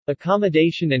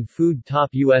Accommodation and food top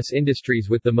U.S. industries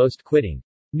with the most quitting.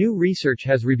 New research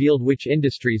has revealed which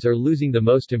industries are losing the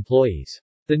most employees.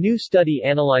 The new study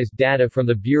analyzed data from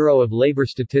the Bureau of Labor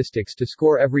Statistics to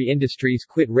score every industry's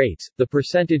quit rates, the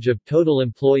percentage of total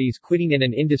employees quitting in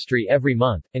an industry every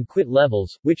month, and quit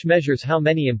levels, which measures how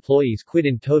many employees quit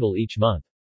in total each month.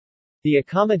 The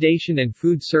accommodation and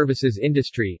food services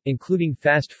industry, including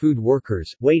fast food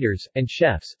workers, waiters, and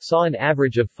chefs, saw an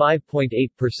average of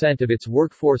 5.8% of its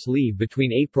workforce leave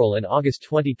between April and August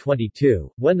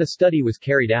 2022, when the study was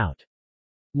carried out.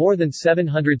 More than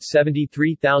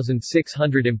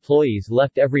 773,600 employees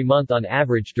left every month on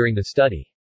average during the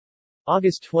study.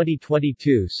 August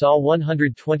 2022 saw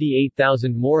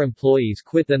 128,000 more employees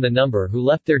quit than the number who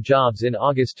left their jobs in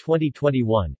August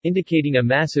 2021, indicating a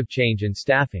massive change in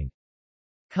staffing.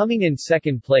 Coming in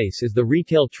second place is the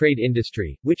retail trade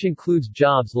industry, which includes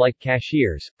jobs like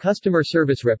cashiers, customer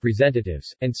service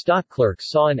representatives, and stock clerks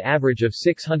saw an average of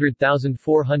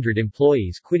 600,400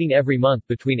 employees quitting every month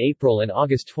between April and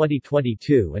August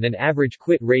 2022 and an average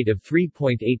quit rate of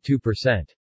 3.82%.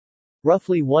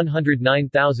 Roughly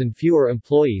 109,000 fewer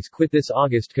employees quit this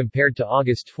August compared to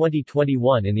August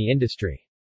 2021 in the industry.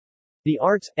 The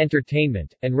arts,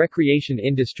 entertainment, and recreation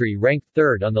industry ranked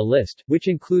third on the list, which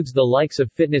includes the likes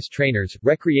of fitness trainers,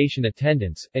 recreation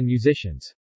attendants, and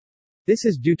musicians. This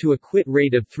is due to a quit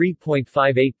rate of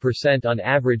 3.58% on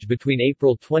average between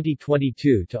April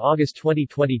 2022 to August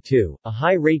 2022, a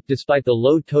high rate despite the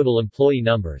low total employee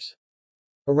numbers.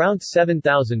 Around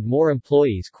 7,000 more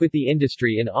employees quit the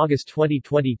industry in August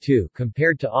 2022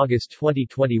 compared to August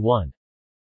 2021.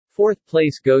 Fourth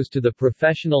place goes to the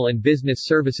professional and business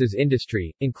services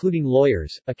industry, including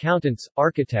lawyers, accountants,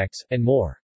 architects, and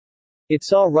more. It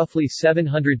saw roughly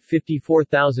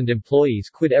 754,000 employees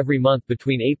quit every month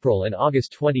between April and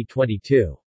August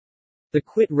 2022. The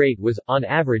quit rate was, on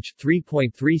average,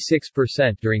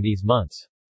 3.36% during these months.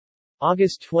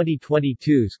 August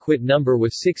 2022's quit number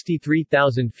was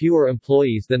 63,000 fewer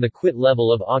employees than the quit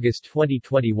level of August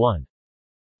 2021.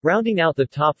 Rounding out the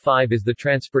top 5 is the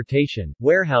transportation,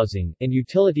 warehousing, and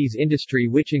utilities industry,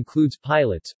 which includes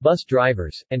pilots, bus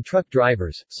drivers, and truck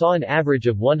drivers, saw an average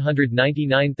of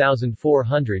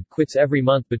 199,400 quits every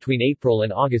month between April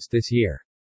and August this year.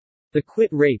 The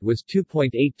quit rate was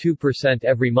 2.82%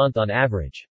 every month on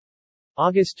average.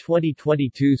 August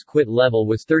 2022's quit level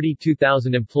was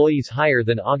 32,000 employees higher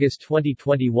than August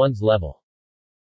 2021's level.